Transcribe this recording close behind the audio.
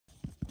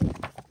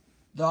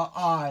The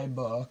I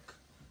Book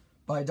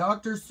by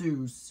Dr.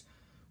 Seuss,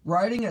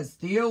 writing as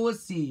Theo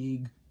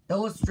Lessig,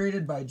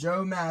 illustrated by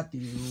Joe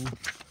Matthew.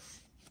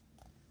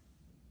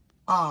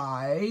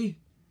 Eyes.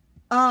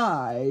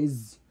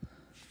 My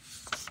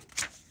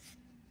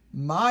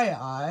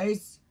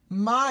eyes,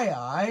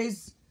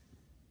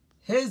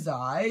 his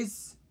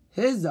eyes,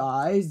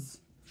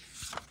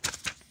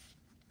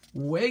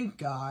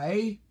 wink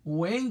eye,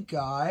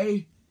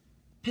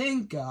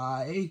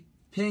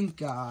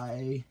 pink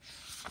eye.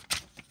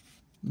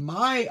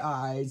 My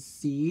eyes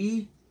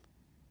see,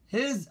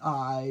 his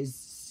eyes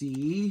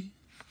see.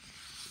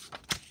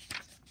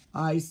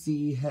 I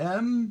see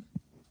him,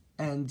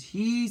 and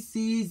he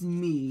sees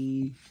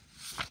me.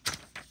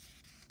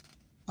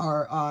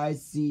 Our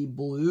eyes see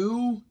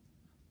blue,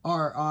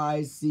 our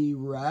eyes see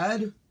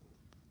red.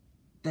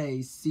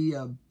 They see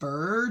a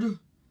bird,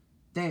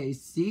 they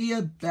see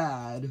a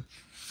bed.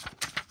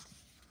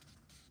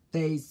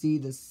 They see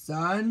the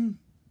sun,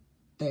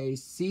 they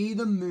see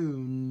the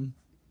moon.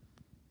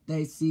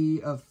 They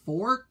see a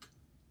fork,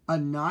 a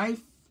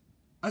knife,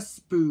 a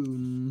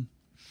spoon.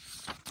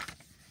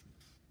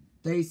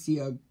 They see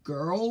a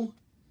girl,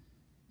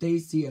 they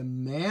see a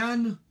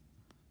man,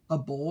 a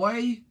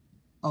boy,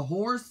 a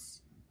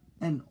horse,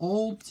 an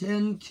old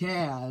tin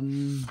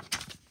can.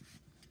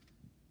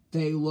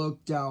 They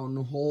look down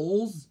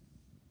holes,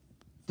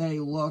 they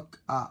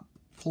look up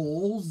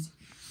poles.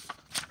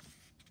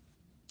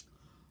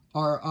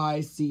 Our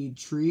eyes see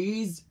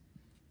trees,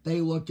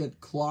 they look at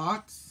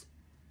clocks.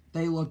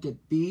 They look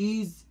at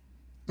bees,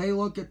 they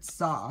look at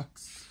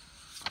socks.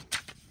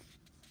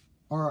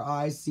 Our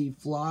eyes see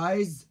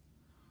flies,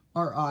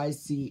 our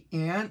eyes see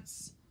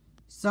ants.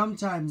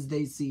 Sometimes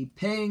they see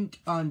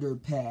pink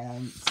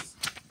underpants.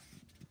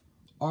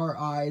 Our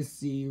eyes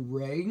see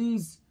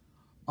rings,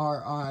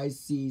 our eyes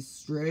see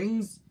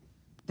strings.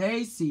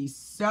 They see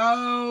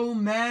so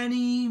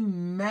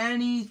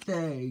many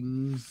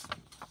things.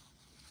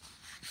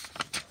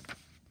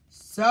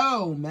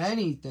 So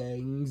many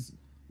things.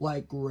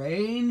 Like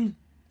rain,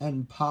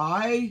 and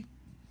pie,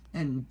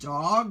 and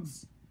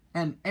dogs,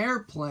 and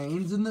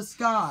airplanes in the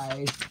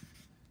sky.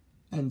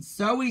 And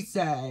so we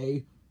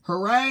say,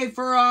 hooray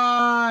for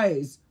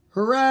eyes!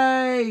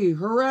 Hooray,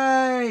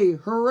 hooray,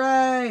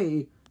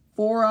 hooray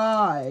for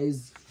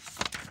eyes!